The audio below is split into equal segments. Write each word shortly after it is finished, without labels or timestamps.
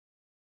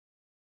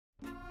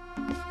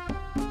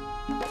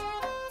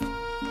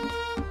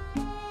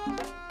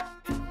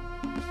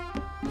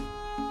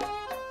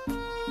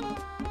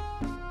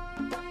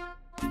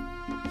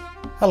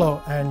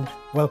Hello and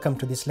welcome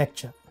to this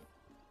lecture.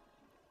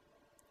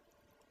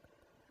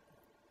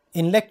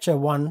 In lecture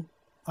 1,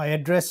 I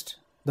addressed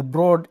the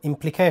broad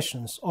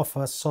implications of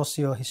a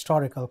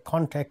socio-historical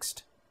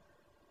context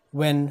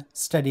when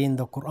studying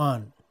the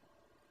Quran.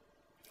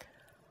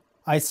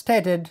 I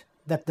stated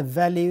that the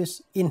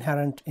values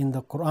inherent in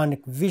the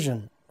Quranic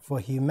vision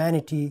for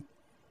humanity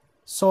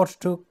sought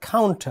to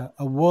counter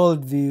a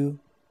worldview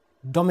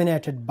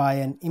dominated by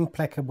an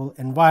implacable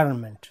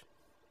environment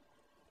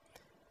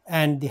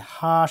and the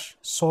harsh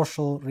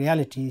social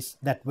realities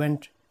that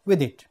went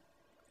with it.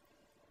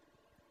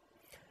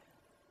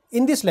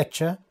 In this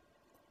lecture,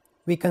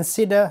 we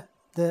consider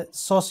the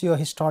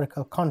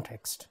socio-historical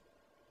context.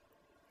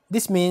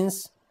 This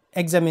means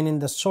examining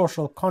the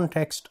social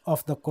context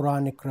of the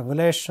Quranic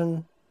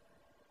revelation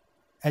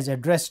as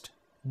addressed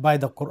by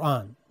the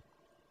Quran.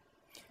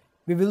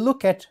 We will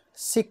look at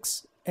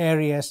 6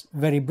 areas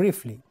very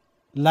briefly: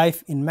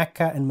 life in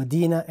Mecca and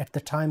Medina at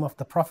the time of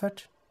the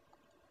Prophet,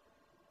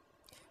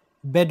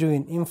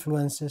 Bedouin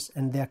influences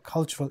and their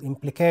cultural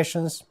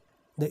implications,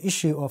 the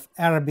issue of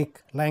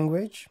Arabic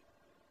language,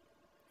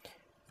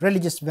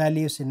 religious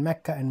values in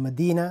Mecca and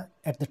Medina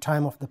at the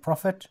time of the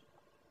Prophet,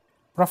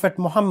 Prophet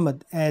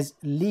Muhammad as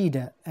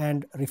leader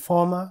and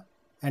reformer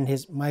and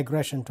his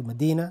migration to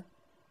Medina,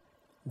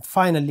 and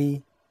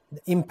finally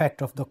the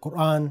impact of the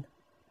Quran,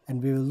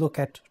 and we will look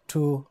at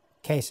 2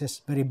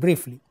 cases very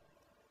briefly.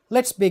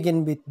 Let's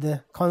begin with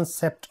the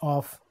concept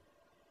of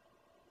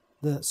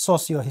the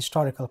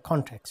socio-historical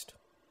context.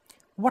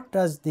 What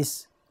does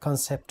this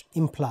concept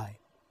imply?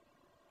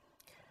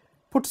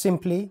 Put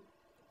simply,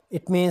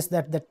 it means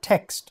that the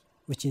text,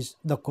 which is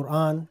the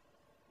Quran,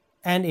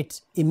 and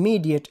its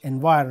immediate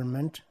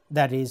environment,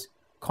 that is,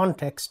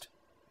 context,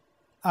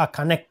 are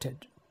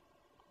connected.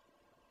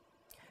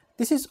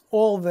 This is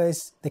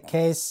always the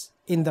case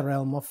in the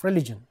realm of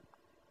religion,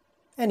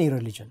 any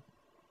religion.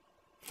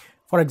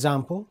 For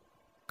example,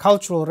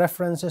 cultural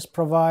references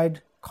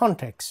provide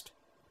context,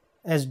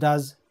 as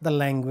does the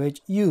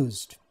language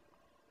used.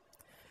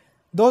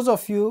 Those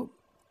of you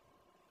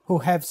who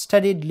have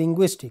studied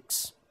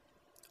linguistics,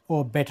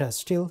 or better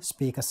still,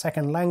 speak a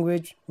second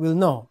language, will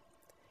know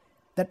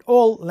that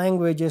all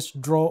languages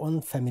draw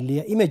on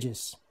familiar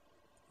images,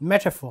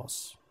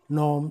 metaphors,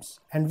 norms,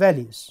 and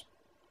values.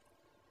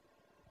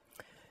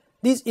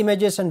 These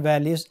images and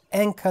values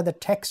anchor the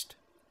text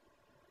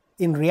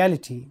in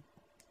reality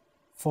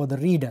for the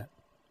reader.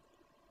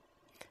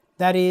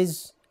 That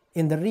is,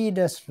 in the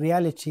reader's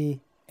reality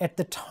at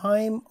the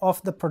time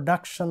of the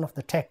production of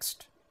the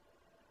text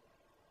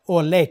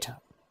or later.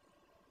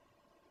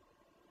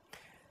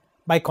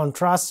 By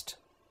contrast,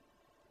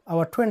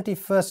 our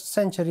 21st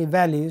century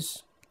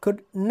values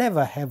could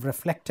never have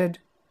reflected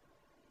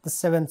the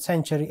 7th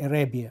century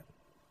Arabia.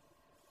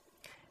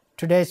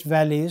 Today's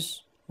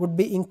values would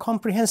be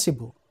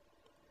incomprehensible,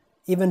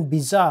 even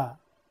bizarre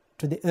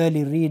to the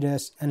early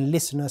readers and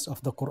listeners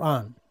of the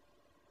Quran.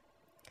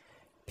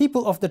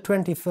 People of the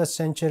 21st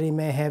century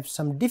may have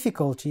some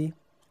difficulty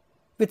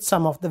with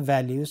some of the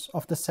values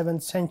of the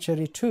 7th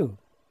century too.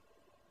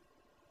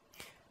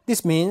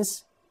 This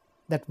means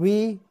that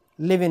we,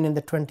 living in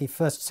the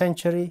 21st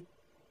century,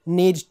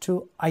 need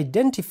to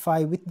identify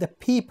with the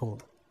people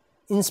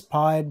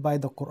inspired by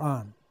the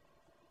Quran.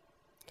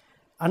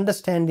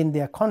 Understanding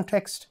their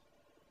context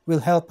will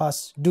help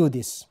us do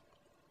this.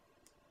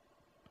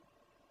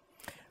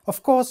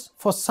 Of course,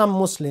 for some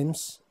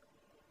Muslims,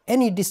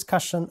 any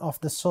discussion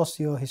of the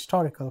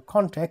socio-historical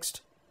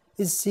context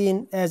is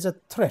seen as a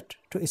threat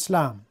to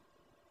Islam.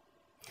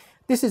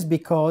 This is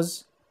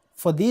because,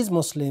 for these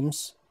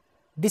Muslims,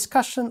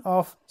 discussion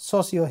of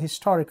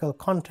socio-historical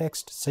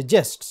context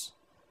suggests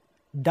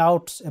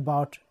doubts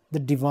about the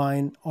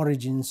divine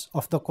origins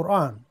of the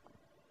Quran.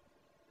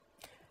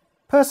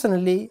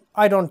 Personally,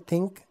 I don't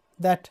think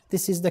that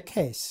this is the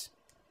case.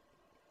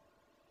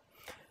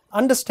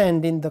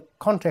 Understanding the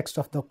context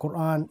of the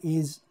Quran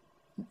is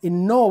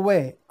in no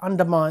way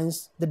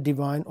undermines the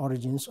divine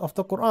origins of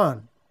the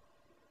Quran.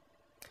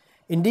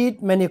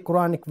 Indeed, many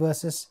Quranic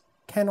verses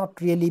cannot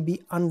really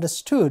be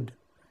understood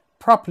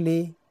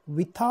properly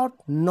without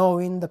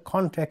knowing the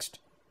context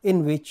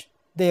in which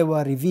they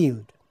were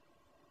revealed.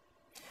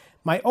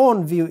 My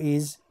own view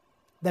is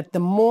that the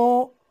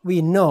more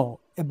we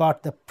know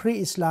about the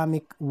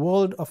pre-Islamic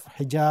world of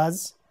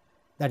Hijaz,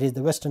 that is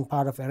the western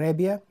part of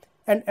Arabia,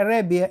 and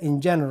Arabia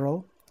in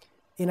general,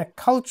 in a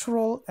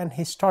cultural and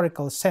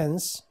historical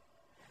sense,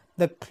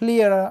 the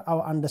clearer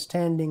our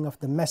understanding of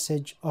the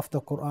message of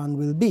the Quran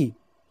will be.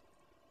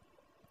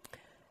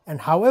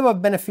 And however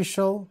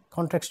beneficial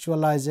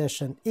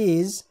contextualization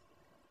is,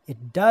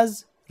 it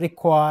does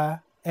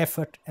require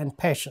effort and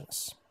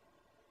patience.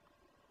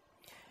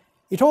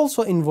 It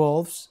also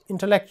involves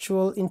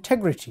intellectual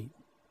integrity.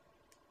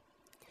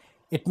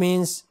 It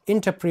means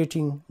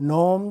interpreting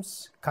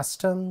norms,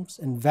 customs,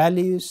 and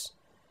values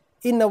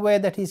in a way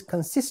that is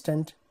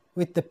consistent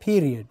with the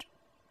period,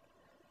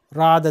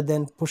 rather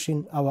than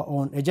pushing our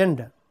own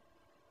agenda.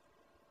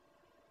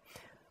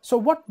 So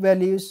what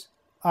values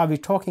are we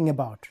talking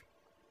about?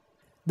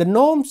 The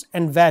norms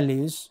and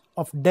values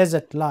of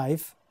desert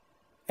life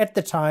at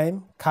the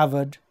time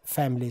covered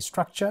family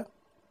structure,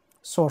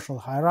 social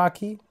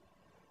hierarchy,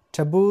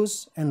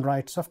 taboos and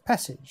rites of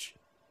passage.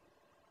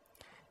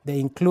 They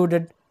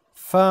included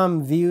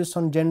firm views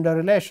on gender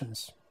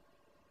relations,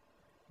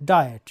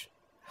 diet,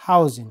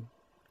 housing,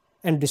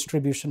 and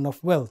distribution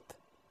of wealth.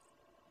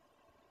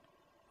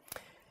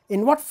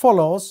 In what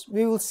follows,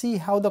 we will see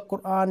how the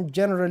Quran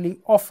generally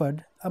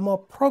offered a more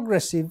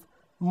progressive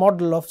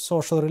model of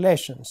social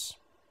relations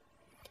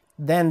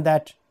than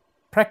that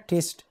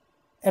practiced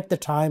at the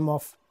time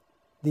of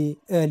the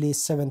early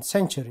 7th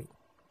century.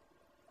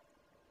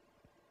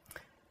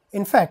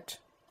 In fact,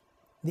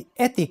 the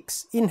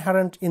ethics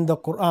inherent in the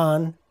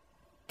Quran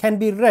can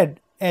be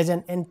read as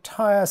an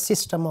entire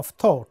system of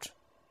thought.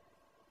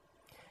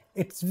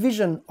 Its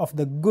vision of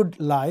the good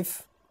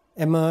life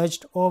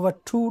emerged over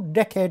 2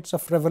 decades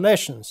of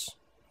revelations,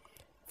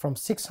 from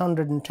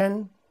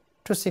 610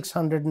 to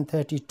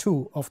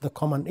 632 of the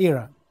Common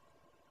Era.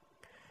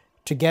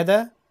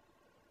 Together,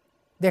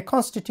 they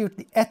constitute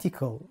the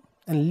ethical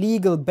and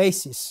legal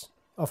basis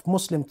of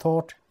Muslim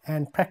thought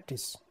and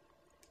practice.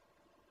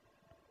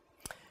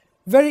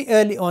 Very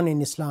early on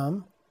in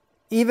Islam,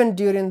 even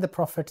during the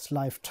Prophet's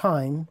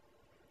lifetime,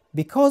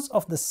 because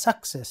of the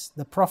success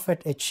the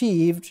Prophet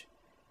achieved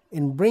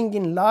in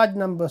bringing large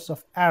numbers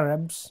of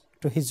Arabs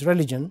to his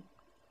religion,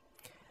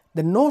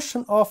 the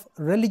notion of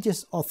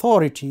religious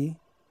authority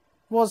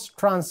was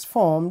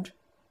transformed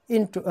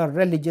into a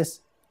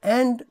religious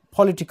and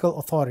political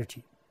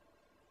authority.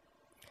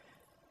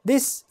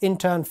 This in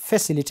turn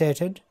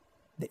facilitated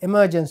the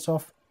emergence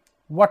of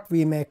what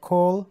we may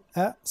call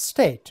a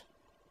state,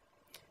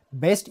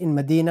 based in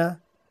Medina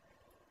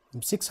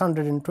from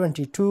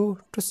 622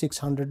 to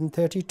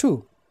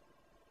 632,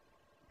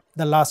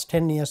 the last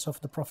 10 years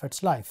of the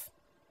Prophet's life.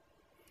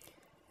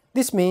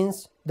 This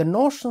means the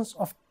notions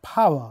of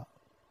power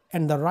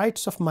and the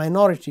rights of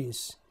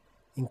minorities,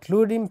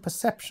 including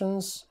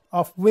perceptions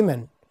of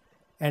women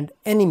and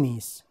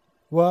enemies,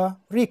 were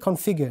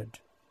reconfigured.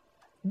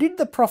 Did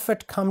the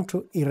Prophet come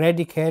to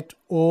eradicate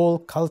all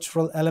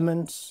cultural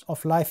elements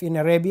of life in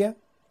Arabia?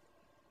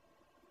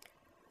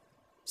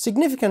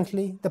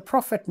 Significantly, the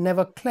Prophet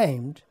never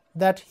claimed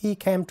that he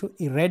came to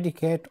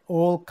eradicate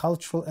all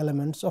cultural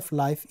elements of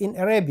life in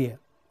Arabia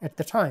at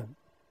the time.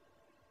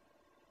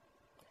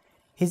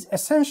 His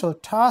essential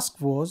task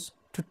was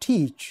to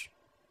teach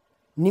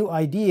new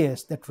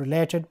ideas that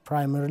related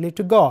primarily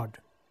to God,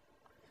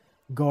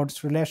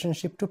 God's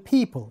relationship to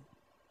people,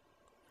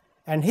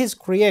 and His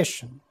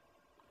creation,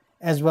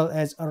 as well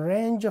as a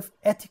range of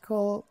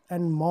ethical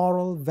and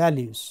moral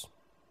values.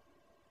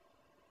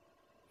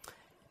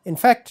 In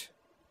fact,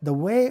 the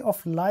way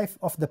of life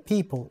of the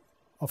people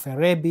of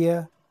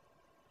Arabia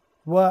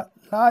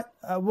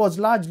was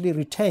largely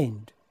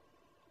retained.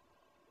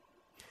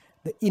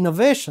 The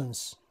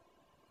innovations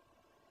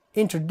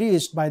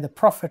introduced by the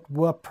Prophet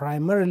were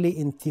primarily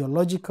in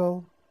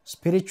theological,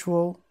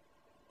 spiritual,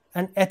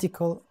 and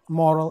ethical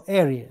moral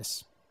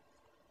areas.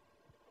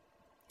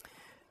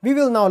 We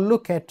will now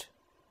look at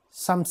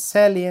some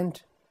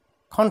salient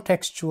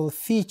contextual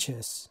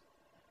features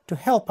to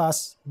help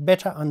us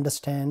better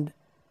understand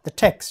the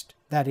text,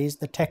 that is,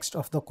 the text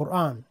of the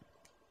Quran.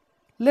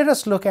 Let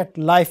us look at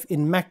life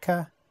in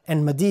Mecca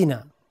and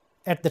Medina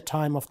at the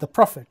time of the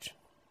Prophet.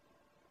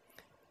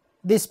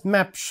 This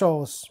map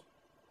shows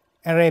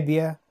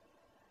Arabia.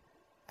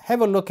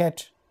 Have a look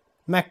at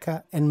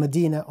Mecca and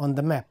Medina on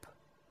the map.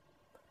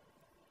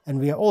 And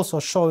we are also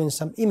showing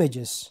some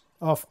images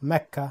of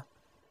Mecca,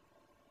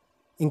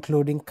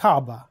 including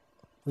Kaaba,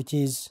 which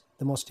is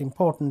the most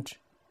important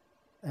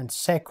and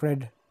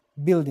sacred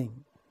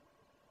building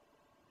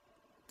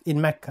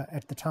in Mecca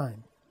at the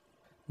time.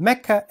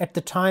 Mecca at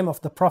the time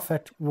of the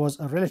Prophet was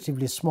a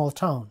relatively small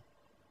town.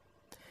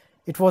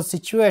 It was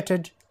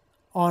situated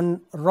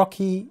on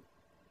rocky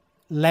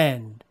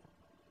land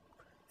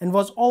and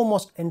was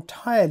almost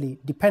entirely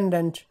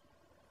dependent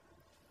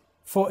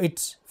for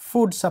its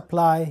food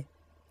supply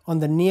on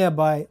the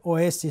nearby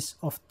oasis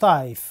of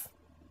Taif.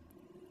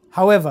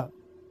 However,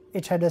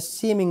 it had a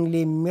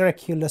seemingly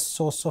miraculous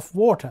source of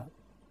water,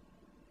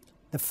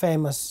 the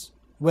famous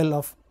well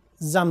of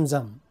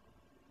Zamzam.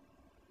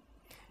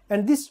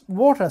 And this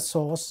water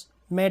source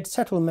made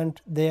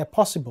settlement there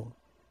possible.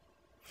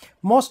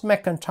 Most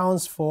Meccan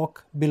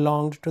townsfolk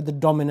belonged to the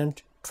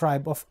dominant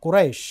tribe of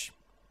Quraysh.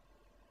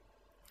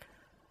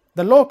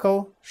 The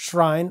local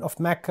shrine of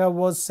Mecca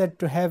was said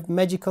to have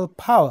magical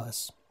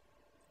powers.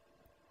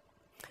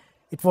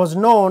 It was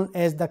known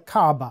as the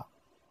Kaaba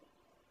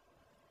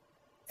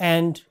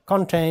and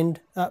contained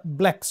a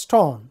black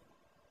stone.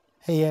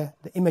 Here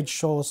the image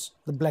shows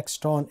the black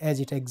stone as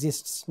it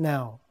exists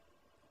now.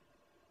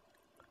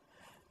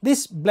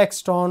 This black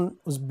stone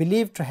was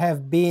believed to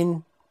have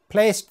been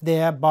placed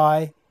there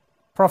by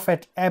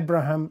Prophet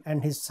Abraham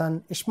and his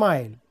son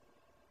Ishmael.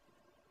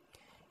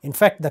 In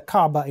fact, the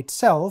Kaaba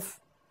itself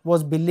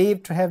was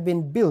believed to have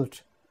been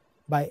built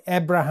by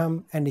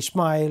Abraham and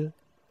Ishmael.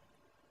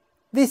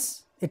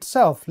 This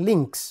itself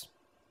links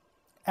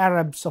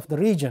Arabs of the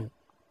region,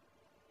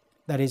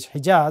 that is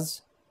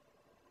Hijaz,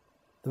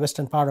 the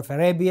western part of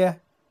Arabia,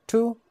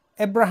 to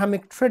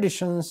Abrahamic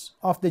traditions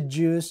of the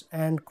Jews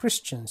and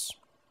Christians.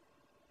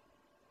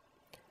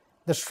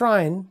 The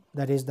shrine,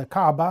 that is the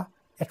Kaaba,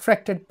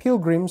 attracted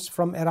pilgrims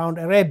from around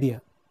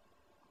Arabia,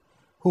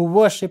 who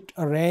worshipped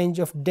a range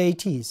of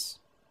deities.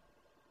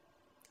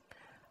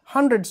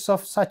 Hundreds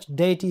of such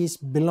deities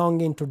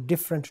belonging to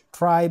different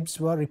tribes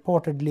were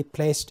reportedly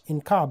placed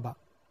in Kaaba.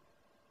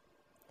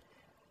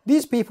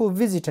 These people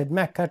visited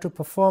Mecca to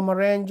perform a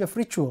range of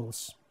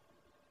rituals.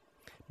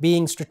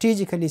 Being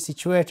strategically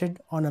situated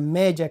on a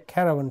major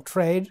caravan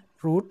trade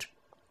route,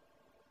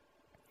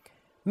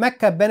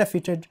 Mecca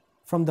benefited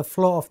from the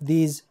flow of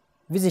these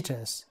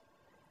visitors,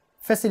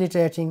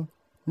 facilitating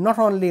not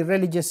only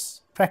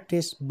religious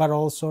practice but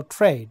also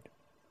trade.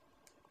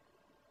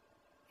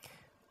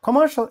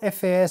 Commercial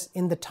affairs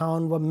in the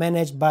town were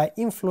managed by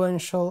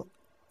influential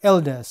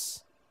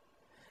elders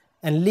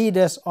and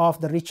leaders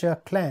of the richer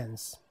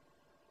clans.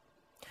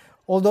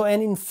 Although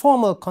an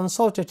informal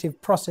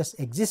consultative process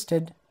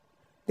existed,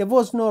 there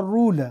was no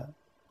ruler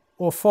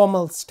or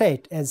formal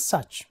state as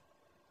such.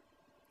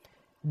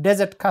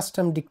 Desert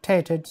custom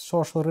dictated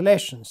social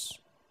relations,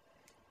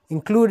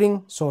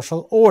 including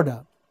social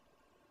order.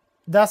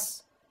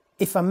 Thus,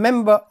 if a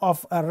member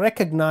of a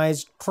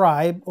recognized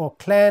tribe or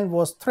clan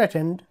was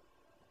threatened,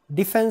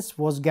 defense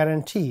was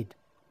guaranteed,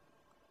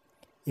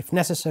 if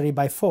necessary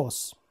by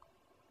force.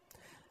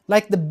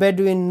 Like the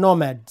Bedouin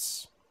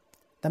nomads,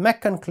 the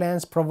Meccan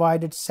clans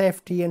provided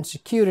safety and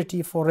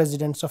security for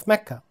residents of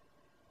Mecca.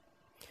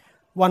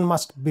 One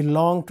must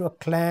belong to a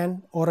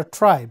clan or a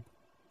tribe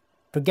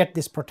to get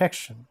this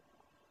protection,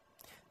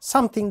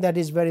 something that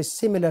is very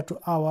similar to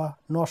our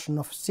notion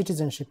of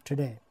citizenship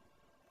today.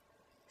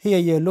 Here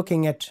you're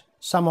looking at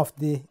some of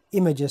the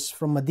images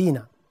from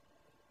Medina.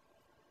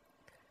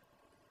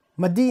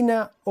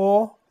 Medina,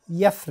 or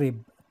Yathrib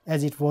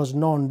as it was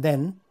known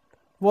then,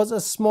 was a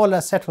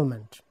smaller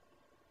settlement.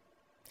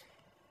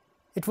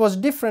 It was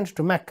different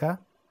to Mecca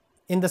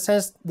in the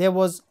sense there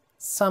was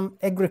some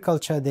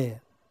agriculture there.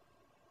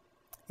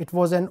 It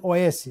was an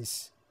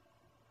oasis.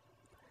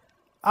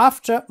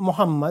 After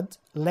Muhammad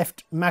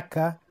left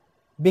Mecca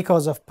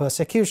because of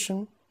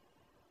persecution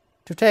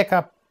to take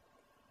up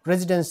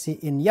residency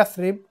in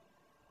Yathrib,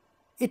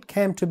 it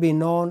came to be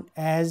known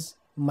as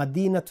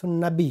Madinatun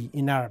Nabi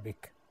in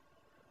Arabic,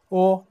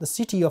 or the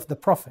city of the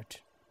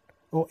Prophet,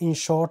 or in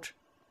short,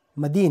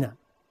 Medina.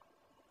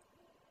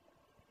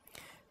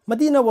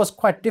 Medina was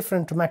quite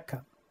different to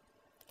Mecca.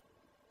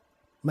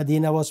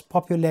 Medina was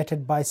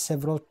populated by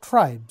several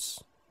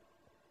tribes.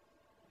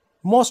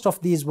 Most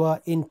of these were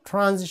in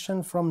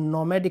transition from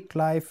nomadic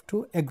life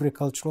to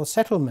agricultural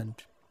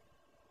settlement.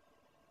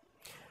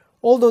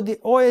 Although the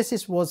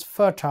oasis was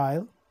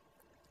fertile,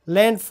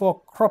 land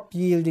for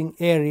crop-yielding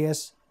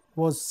areas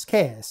was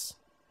scarce.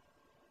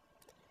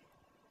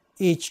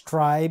 Each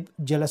tribe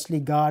jealously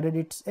guarded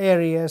its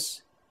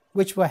areas,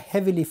 which were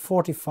heavily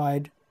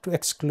fortified to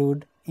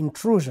exclude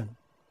intrusion.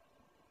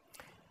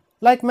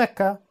 Like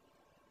Mecca,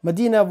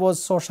 Medina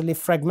was socially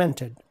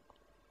fragmented.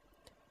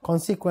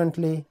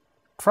 Consequently,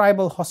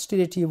 tribal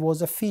hostility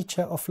was a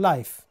feature of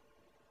life.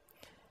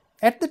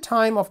 At the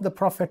time of the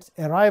Prophet's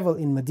arrival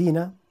in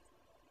Medina,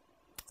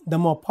 the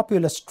more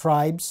populous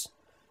tribes,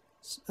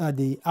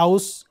 the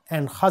Aus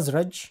and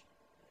Khazraj,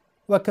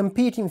 were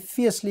competing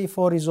fiercely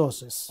for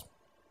resources.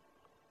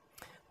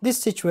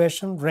 This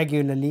situation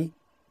regularly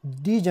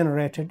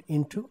degenerated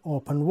into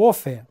open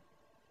warfare.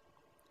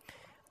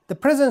 The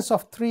presence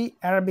of 3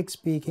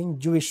 Arabic-speaking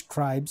Jewish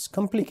tribes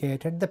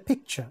complicated the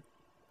picture,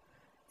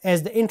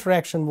 as the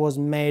interaction was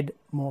made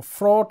more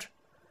fraught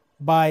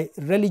by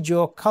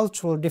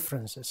religio-cultural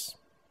differences.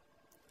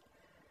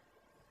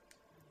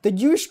 The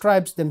Jewish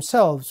tribes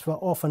themselves were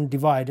often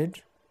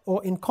divided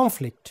or in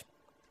conflict.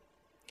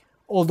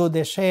 Although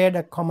they shared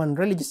a common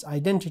religious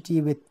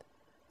identity with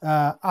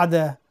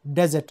other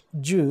desert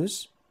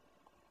Jews,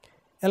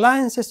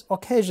 alliances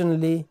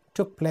occasionally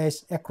took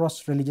place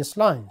across religious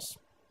lines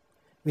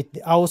with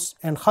the Aus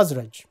and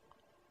Khazraj.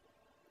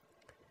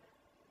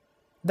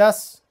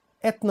 Thus,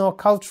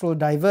 ethno-cultural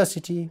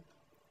diversity,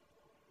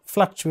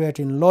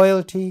 fluctuating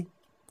loyalty,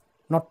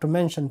 not to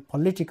mention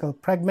political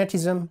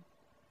pragmatism,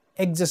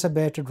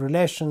 exacerbated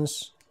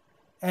relations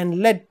and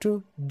led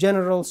to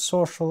general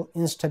social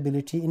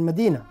instability in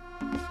Medina.